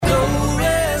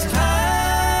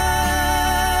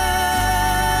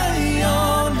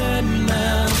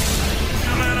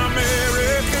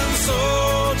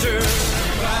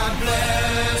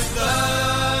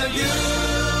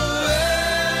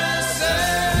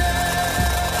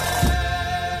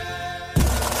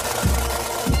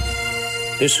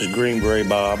This is Green Beret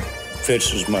Bob.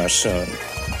 Fitz is my son.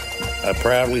 I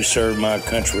proudly serve my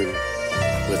country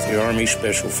with the Army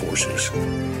Special Forces.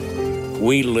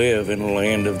 We live in the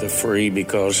land of the free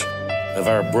because of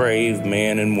our brave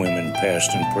men and women,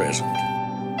 past and present.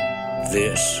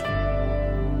 This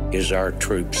is our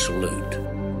troop salute.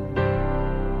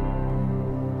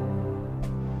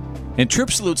 And troop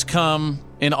salutes come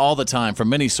in all the time from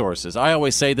many sources. I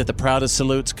always say that the proudest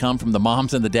salutes come from the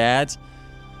moms and the dads.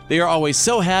 They are always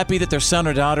so happy that their son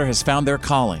or daughter has found their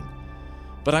calling.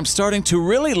 But I'm starting to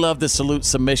really love the salute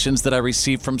submissions that I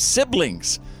receive from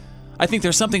siblings. I think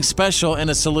there's something special in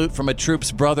a salute from a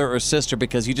troop's brother or sister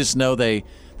because you just know they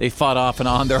fought off and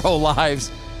on their whole lives.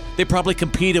 They probably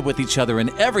competed with each other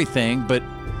in everything, but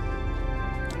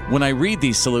when I read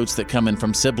these salutes that come in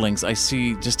from siblings, I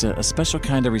see just a special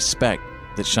kind of respect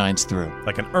that shines through.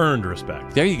 Like an earned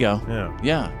respect. There you go.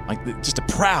 Yeah. Like just a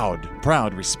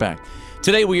proud respect.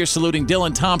 Today we are saluting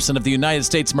Dylan Thompson of the United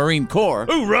States Marine Corps.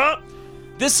 Hoorah!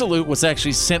 This salute was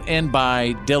actually sent in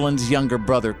by Dylan's younger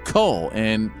brother, Cole.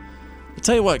 And I'll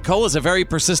tell you what, Cole is a very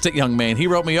persistent young man. He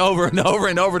wrote me over and over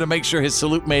and over to make sure his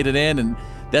salute made it in, and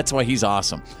that's why he's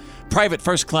awesome. Private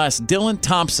First Class Dylan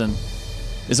Thompson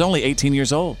is only 18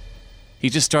 years old. He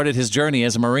just started his journey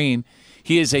as a Marine.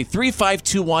 He is a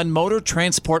 3521 motor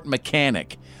transport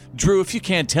mechanic. Drew, if you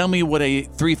can, tell me what a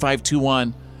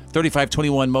 3521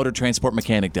 motor transport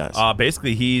mechanic does.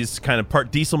 Basically, he's kind of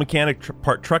part diesel mechanic,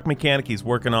 part truck mechanic. He's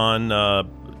working on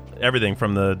everything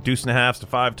from the deuce and a halves to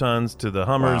 5 tons to the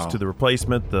Hummers to the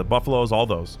replacement, the Buffaloes, all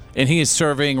those. And he is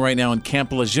serving right now in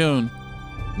Camp Lejeune,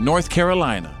 North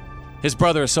Carolina. His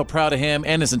brother is so proud of him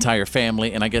and his entire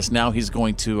family, and I guess now he's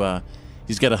going to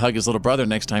he's got to hug his little brother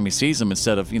next time he sees him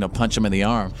instead of, punch him in the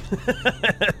arm.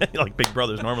 Like big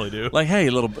brothers normally do. Like, hey,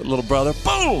 little brother,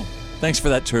 boom! Thanks for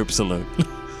that troop salute.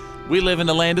 We live in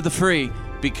the land of the free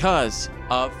because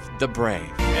of the brave.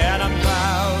 And I'm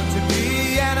proud to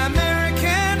be an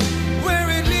American, where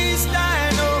at least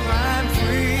I know I'm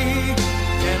free.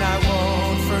 And I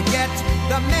won't forget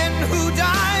the men who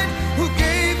died, who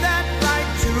gave that right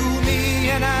to me.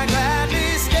 And I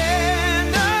gladly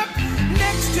stand up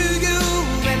next to you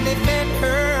and defend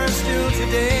her still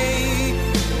today.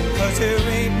 'Cause here